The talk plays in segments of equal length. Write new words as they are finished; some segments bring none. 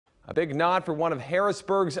A big nod for one of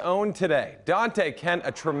Harrisburg's own today. Donte Kent,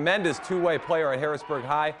 a tremendous two-way player at Harrisburg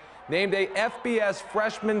High, named a FBS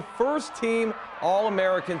freshman first-team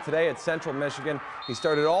All-American today at Central Michigan. He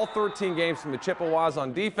started all 13 games from the Chippewas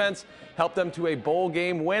on defense, helped them to a bowl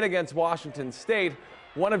game win against Washington State,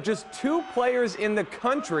 one of just two players in the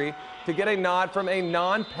country to get a nod from a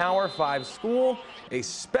non-Power 5 school. A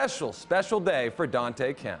special, special day for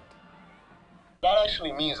Donte Kent. That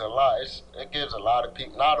actually means a lot. It gives a lot of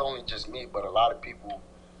people, not only just me, but a lot of people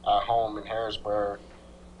at home in Harrisburg.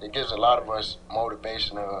 It gives a lot of us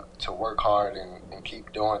motivation to work hard and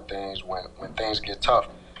keep doing things when things get tough.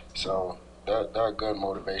 So they're a good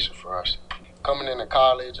motivation for us. Coming into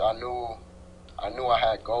college, I knew I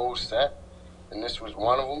had goals set, and this was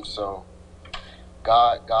one of them. So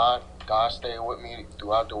God stayed with me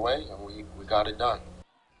throughout the way, and we got it done.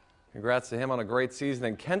 Congrats to him on a great season.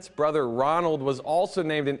 And Kent's brother Ronald was also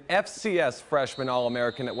named an FCS freshman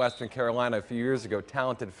All-American at Western Carolina a few years ago.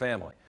 Talented family.